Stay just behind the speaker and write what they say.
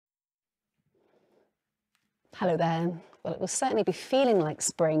Hello there. Well, it will certainly be feeling like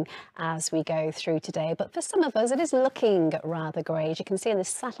spring as we go through today, but for some of us it is looking rather grey, as you can see in this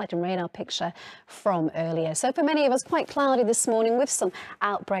satellite and radar picture from earlier. So for many of us, quite cloudy this morning with some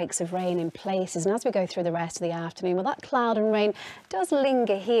outbreaks of rain in places, and as we go through the rest of the afternoon, well, that cloud and rain does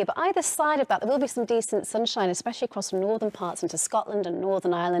linger here, but either side of that there will be some decent sunshine, especially across northern parts into Scotland and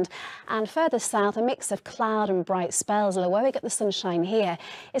Northern Ireland, and further south a mix of cloud and bright spells. Although where we get the sunshine here,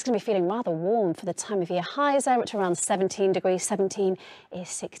 it's going to be feeling rather warm for the time of year. Highs are up to around 17 degrees, 17 is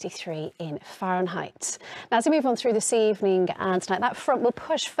 63 in Fahrenheit. Now, as we move on through this evening and tonight, that front will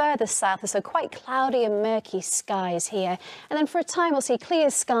push further south, so quite cloudy and murky skies here. And then for a time, we'll see clear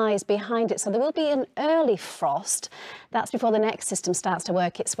skies behind it, so there will be an early frost. That's before the next system starts to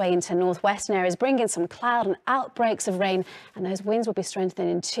work its way into northwestern areas, bringing some cloud and outbreaks of rain, and those winds will be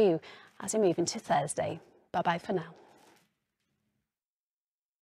strengthening too as we move into Thursday. Bye-bye for now.